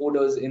unwanted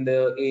odors in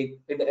the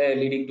air,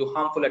 leading to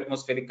harmful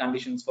atmospheric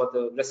conditions for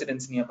the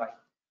residents nearby.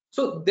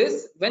 So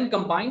this, when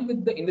combined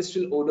with the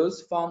industrial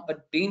odors, form a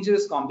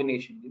dangerous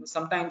combination,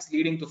 sometimes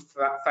leading to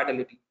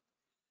fatality.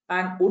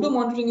 And odor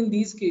monitoring in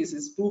these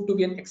cases proved to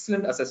be an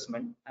excellent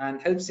assessment and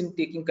helps in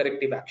taking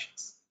corrective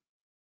actions.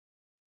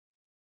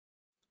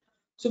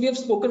 So we have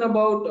spoken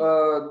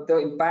about the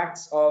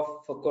impacts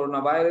of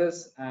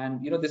coronavirus,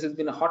 and this has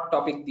been a hot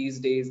topic these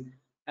days,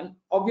 and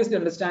obviously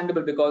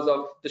understandable because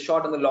of the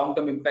short and the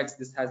long-term impacts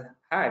this has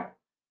had.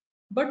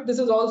 But this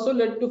has also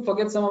led to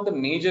forget some of the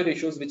major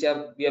issues which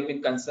we have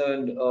been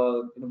concerned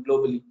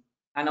globally,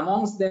 and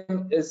amongst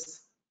them is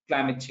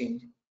climate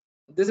change.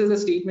 This is a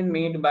statement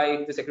made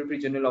by the Secretary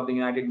General of the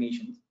United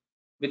Nations,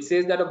 which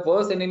says that a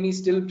worse enemy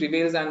still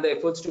prevails and the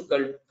efforts to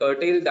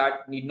curtail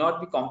that need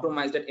not be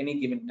compromised at any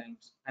given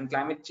times. And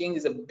climate change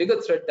is a bigger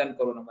threat than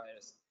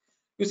coronavirus.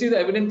 You see, the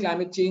evident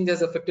climate change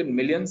has affected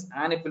millions,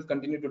 and it will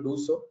continue to do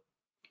so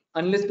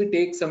unless we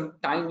take some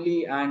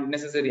timely and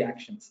necessary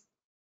actions.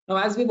 Now,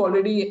 as we've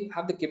already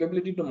have the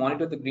capability to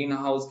monitor the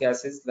greenhouse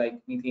gases like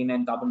methane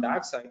and carbon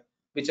dioxide,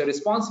 which are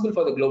responsible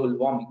for the global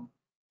warming.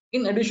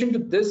 In addition to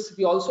this,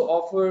 we also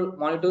offer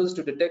monitors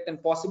to detect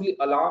and possibly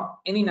alarm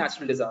any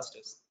natural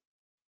disasters.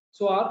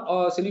 So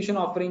our solution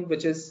offering,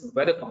 which is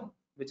WeatherCom,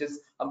 which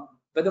is a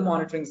weather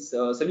monitoring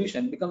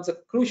solution, becomes a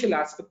crucial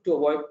aspect to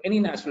avoid any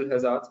natural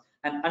hazards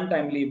and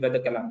untimely weather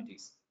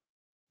calamities.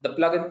 The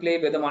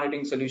plug-and-play weather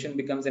monitoring solution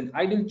becomes an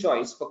ideal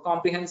choice for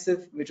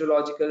comprehensive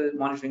meteorological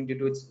monitoring due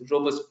to its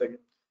robust build,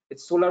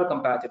 its solar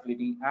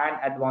compatibility,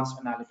 and advanced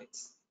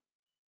analytics.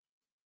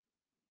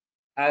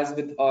 As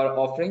with our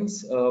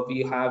offerings,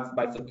 we have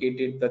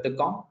bifurcated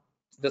WeatherCom.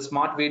 The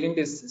smart variant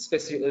is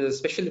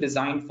specially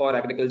designed for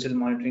agricultural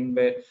monitoring,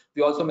 where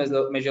we also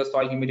measure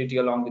soil humidity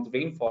along with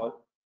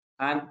rainfall.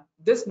 And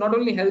this not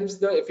only helps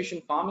the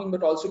efficient farming,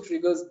 but also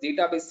triggers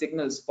database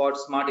signals for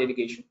smart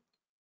irrigation.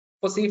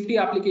 For safety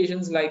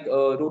applications like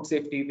road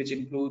safety, which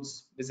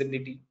includes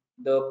visibility,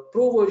 the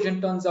Pro version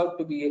turns out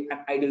to be an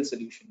ideal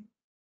solution.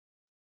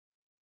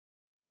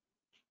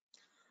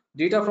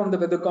 Data from the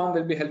weathercom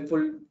will be helpful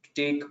to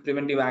take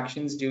preventive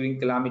actions during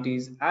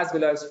calamities as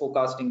well as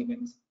forecasting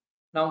events.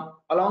 Now,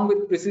 along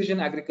with precision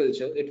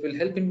agriculture, it will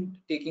help in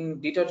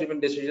taking data-driven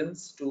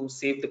decisions to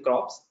save the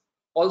crops.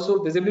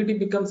 Also, visibility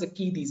becomes a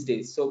key these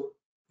days. So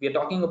we are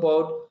talking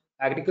about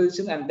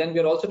agriculture, and then we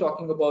are also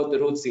talking about the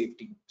road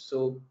safety.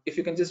 So if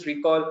you can just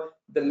recall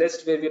the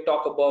list where we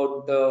talk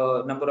about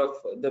the number of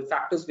the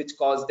factors which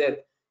cause death,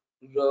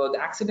 the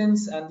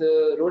accidents and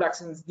the road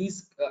accidents,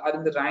 these are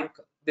in the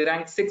they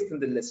rank 6th in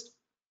the list,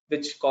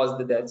 which cause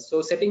the deaths.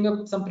 So setting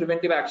up some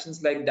preventive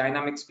actions like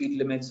dynamic speed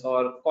limits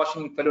or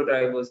cautioning fellow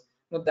drivers,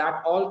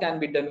 that all can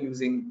be done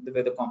using the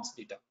weathercom's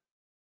data.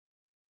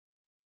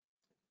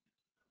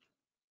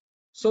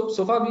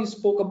 So far we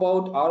spoke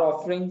about our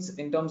offerings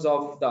in terms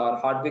of our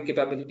hardware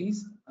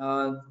capabilities.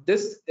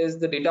 This is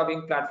the data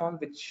wing platform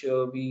which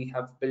we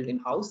have built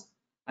in-house,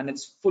 and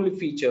it's fully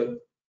featured.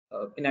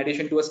 In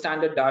addition to a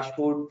standard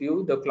dashboard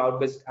view, the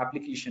cloud-based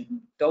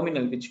application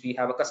terminal, which we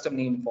have a custom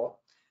name for,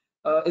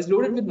 is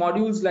loaded with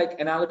modules like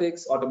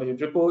analytics, automated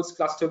reports,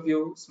 cluster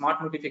view,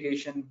 smart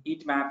notification,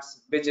 heat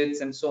maps,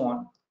 widgets, and so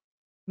on.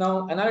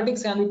 Now,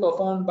 analytics can be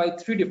performed by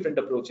 3 different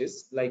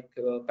approaches, like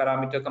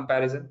parameter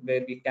comparison,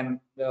 where we can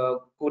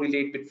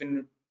correlate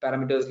between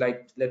parameters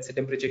like, let's say,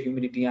 temperature,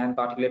 humidity, and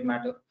particulate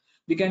matter.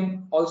 We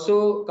can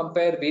also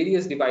compare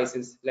various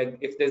devices, like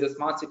if there's a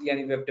smart city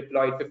and we have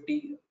deployed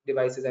 50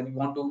 devices and we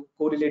want to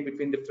correlate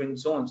between different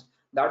zones,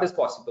 that is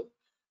possible.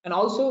 And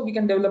also we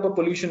can develop a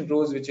pollution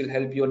rows, which will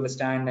help you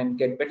understand and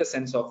get better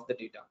sense of the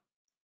data.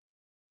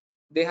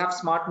 They have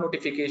smart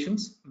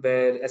notifications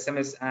where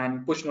SMS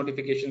and push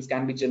notifications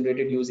can be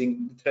generated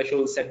using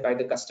thresholds set by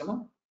the customer.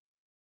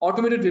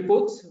 Automated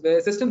reports,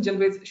 where system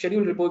generates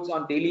scheduled reports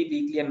on daily,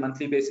 weekly, and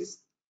monthly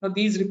basis. Now,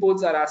 these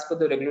reports are as per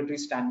the regulatory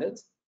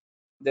standards.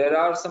 There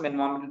are some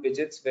environmental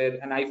widgets where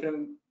an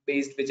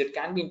iframe-based widget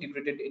can be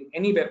integrated in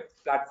any web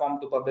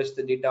platform to publish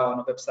the data on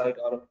a website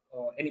or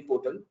any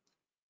portal.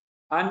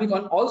 And we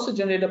can also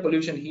generate a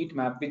pollution heat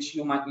map, which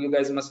you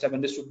guys must have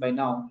understood by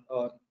now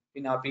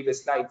in our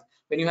previous slides.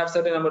 When you have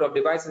certain number of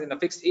devices in a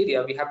fixed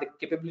area, we have the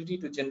capability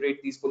to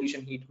generate these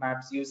pollution heat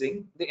maps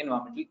using the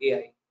environmental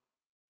AI.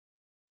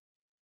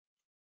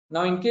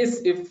 Now, in case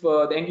if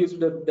the end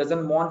user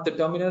doesn't want the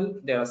terminal,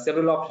 there are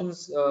several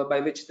options by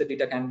which the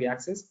data can be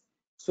accessed.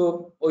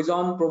 So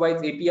Oizom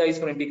provides APIs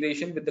for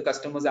integration with the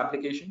customer's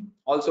application.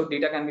 Also,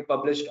 data can be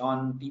published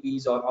on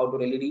TVs or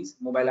outdoor LEDs,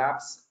 mobile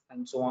apps,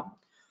 and so on.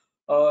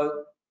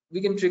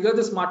 We can trigger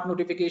the smart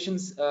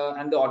notifications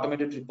and the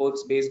automated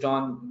reports based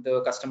on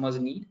the customer's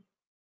need.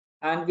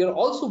 And we are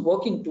also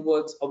working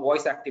towards a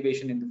voice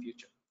activation in the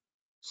future.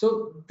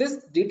 So this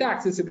data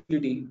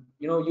accessibility,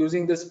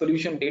 using this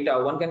pollution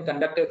data, one can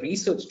conduct a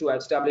research to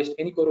establish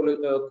any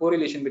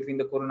correlation between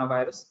the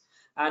coronavirus,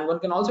 and one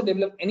can also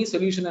develop any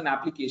solution and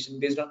application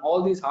based on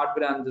all these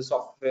hardware and the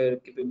software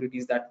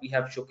capabilities that we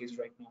have showcased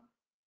right now.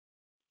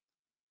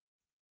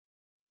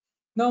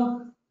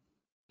 Now,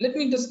 let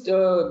me just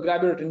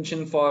grab your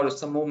attention for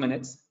some more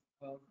minutes.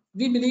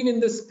 We believe in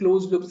this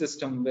closed loop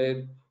system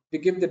where we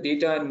give the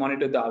data and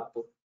monitor the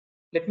output.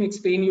 Let me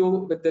explain you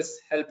with this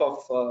help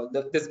of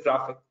this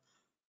graphic.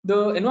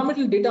 The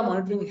environmental data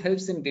monitoring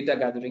helps in data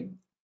gathering,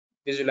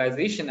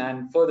 visualization,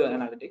 and further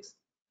analytics.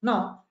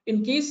 Now,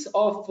 in case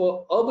of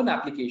urban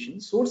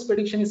applications, source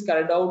prediction is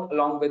carried out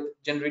along with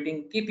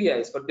generating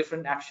KPIs for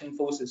different action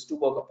forces to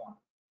work upon.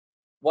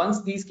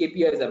 Once these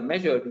KPIs are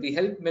measured, we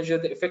help measure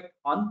the effect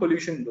on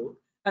pollution load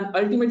and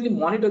ultimately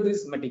monitor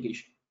this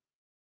mitigation.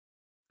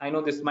 I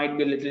know this might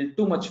be a little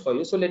too much for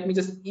you, so let me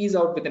just ease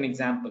out with an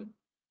example.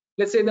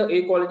 Let's say the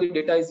air quality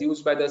data is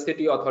used by the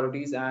city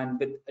authorities, and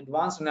with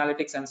advanced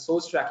analytics and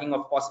source tracking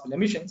of possible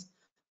emissions,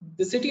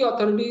 the city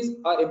authorities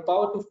are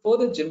empowered to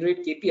further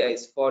generate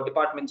KPIs for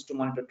departments to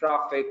monitor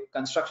traffic,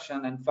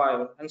 construction, and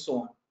fire, and so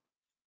on.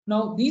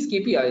 Now, these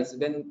KPIs,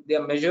 when they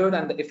are measured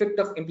and the effect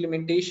of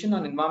implementation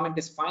on environment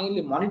is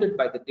finally monitored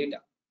by the data.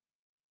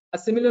 A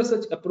similar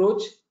such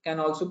approach can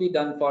also be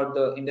done for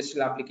the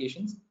industrial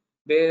applications,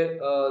 where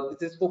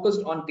this is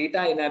focused on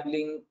data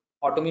enabling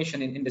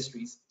automation in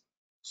industries.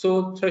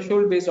 So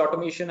threshold-based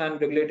automation and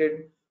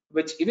regulated,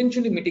 which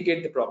eventually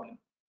mitigate the problem.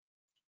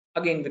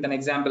 Again, with an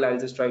example, I'll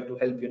just try to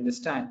help you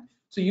understand.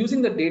 So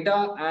using the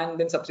data and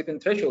then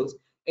subsequent thresholds,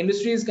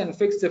 industries can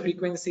fix the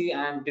frequency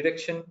and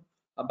direction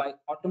by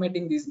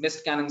automating these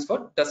mist cannons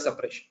for dust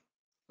suppression.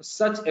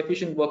 Such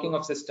efficient working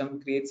of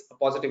system creates a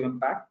positive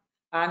impact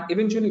and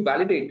eventually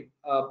validate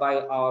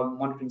by our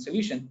monitoring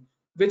solution,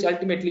 which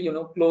ultimately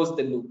close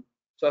the loop.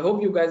 So I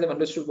hope you guys have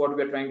understood what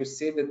we are trying to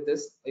say with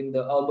this in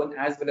the urban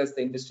as well as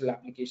the industrial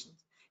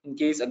applications. In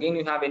case again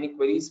you have any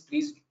queries,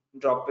 please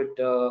drop it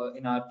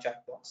in our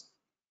chat box.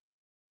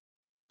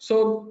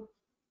 So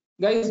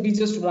Guys, we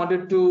just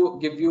wanted to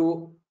give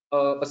you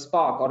a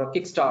spark or a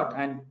kickstart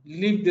and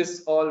leave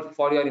this all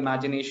for your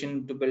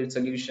imagination to build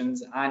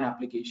solutions and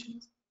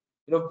applications.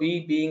 You know,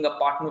 we being a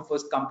partner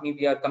first company,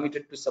 we are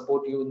committed to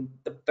support you in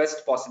the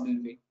best possible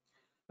way.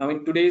 Now,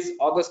 in today's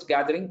August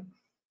gathering,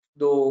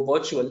 though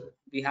virtual,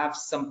 we have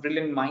some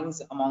brilliant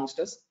minds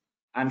amongst us.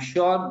 I'm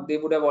sure they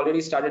would have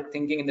already started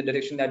thinking in the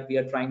direction that we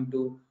are trying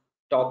to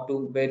talk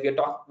to, where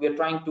we are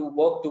trying to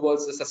work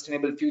towards a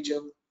sustainable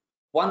future,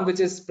 one which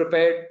is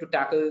prepared to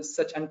tackle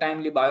such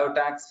untimely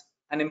biotax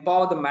and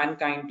empower the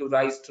mankind to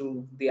rise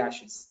to the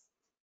ashes.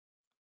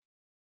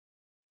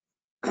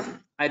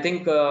 I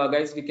think,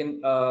 guys, we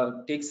can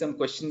take some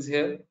questions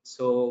here.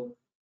 So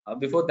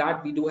before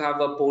that, we do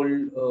have a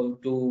poll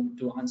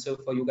to answer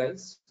for you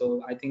guys.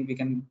 So I think we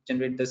can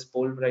generate this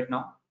poll right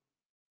now.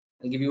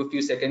 I'll give you a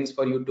few seconds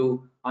for you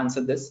to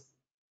answer this.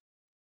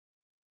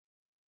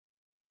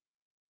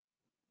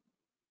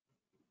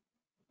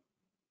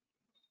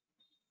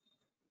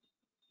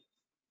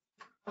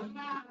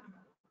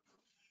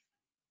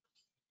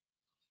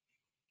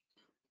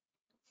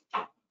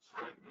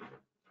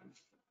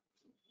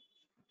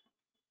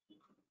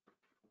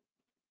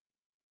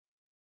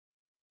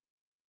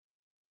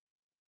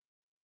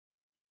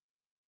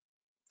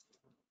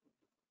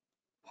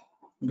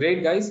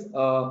 Great, guys.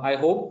 I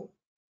hope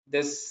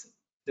this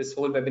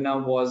whole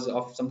webinar was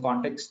of some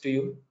context to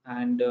you,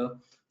 and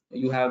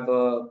you have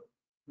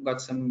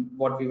got some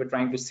what we were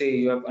trying to say.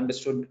 You have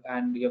understood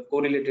and you have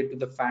correlated to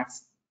the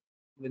facts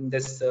in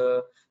this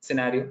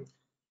scenario.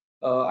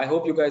 I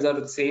hope you guys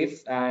are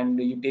safe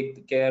and you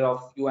take care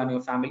of you and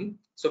your family.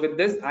 So with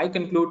this, I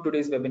conclude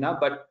today's webinar.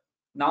 But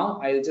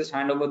now I'll just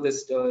hand over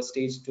this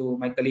stage to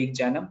my colleague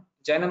Janam.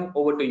 Janam,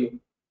 over to you.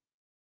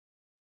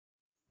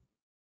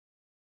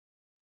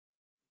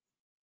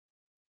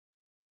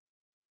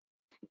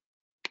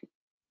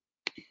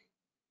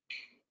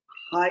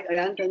 Hi,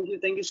 Ayan.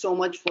 Thank you so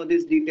much for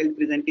this detailed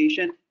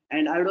presentation.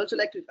 And I would also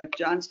like to a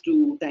chance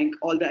to thank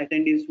all the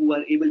attendees who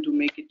are able to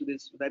make it to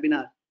this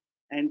webinar.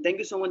 And thank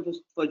you so much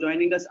for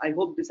joining us. I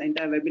hope this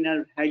entire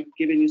webinar had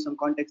given you some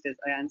context, as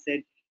Ayan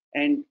said.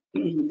 And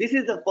this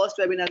is the first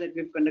webinar that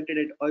we've conducted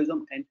at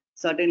Oizom, and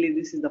certainly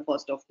this is the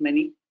first of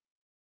many.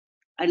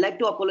 I'd like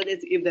to apologize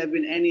if there have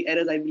been any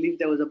errors. I believe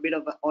there was a bit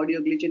of an audio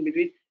glitch in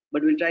between,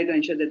 but we'll try to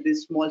ensure that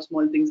these small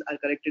things are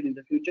corrected in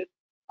the future.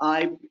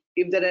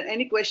 If there are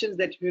any questions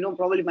that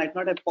probably might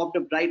not have popped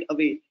up right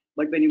away,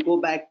 but when you go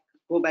back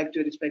to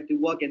your respective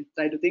work and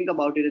try to think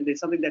about it, and there's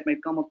something that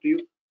might come up to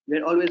you,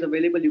 we're always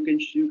available. You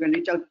can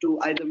reach out to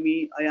either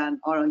me, Ayan,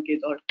 or Ankit,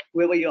 or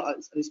whoever your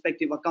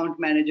respective account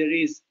manager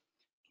is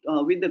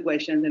with the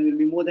questions, and we'll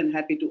be more than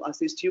happy to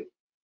assist you.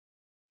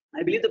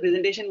 I believe the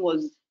presentation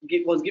was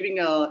giving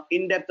a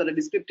in-depth or a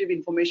descriptive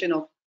information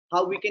of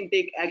how we can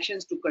take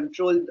actions to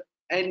control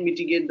and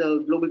mitigate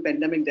the global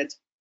pandemic that's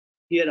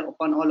here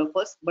upon all of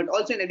us. But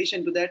also, in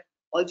addition to that,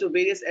 also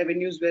various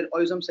avenues where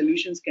Oizom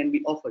solutions can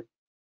be offered.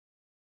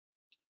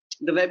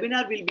 The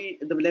webinar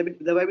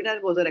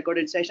webinar was a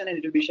recorded session, and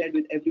it will be shared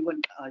with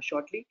everyone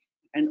shortly.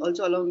 And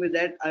also, along with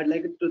that, I'd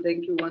like to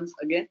thank you once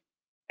again,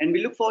 and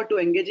we look forward to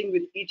engaging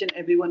with each and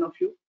every one of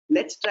you.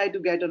 Let's try to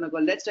get on a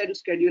call. Let's try to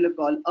schedule a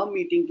call, a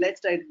meeting. Let's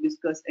try to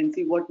discuss and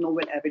see what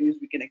novel avenues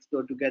we can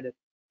explore together.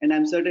 And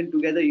I'm certain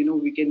together,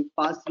 we can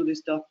pass through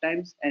these tough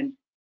times and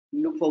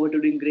look forward to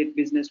doing great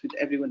business with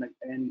everyone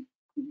and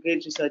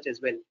great research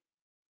as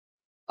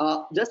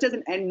well. Just as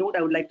an end note,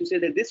 I would like to say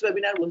that this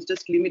webinar was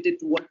just limited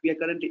to what we are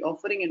currently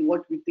offering and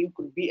what we think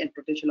could be a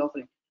potential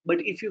offering.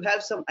 But if you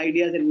have some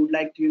ideas and would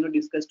like to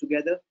discuss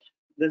together,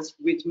 this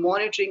with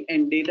monitoring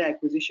and data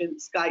acquisition,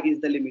 sky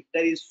is the limit.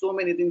 There is so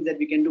many things that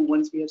we can do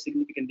once we have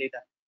significant data.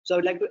 So I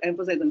would like to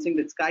emphasize on saying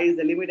that sky is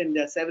the limit, and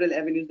there are several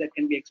avenues that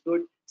can be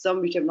explored,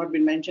 some which have not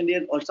been mentioned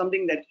yet, or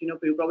something that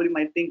you probably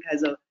might think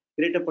has a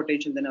greater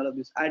potential than all of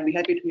this. I'd be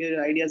happy to hear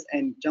your ideas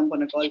and jump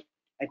on a call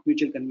at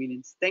mutual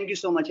convenience. Thank you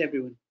so much,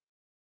 everyone.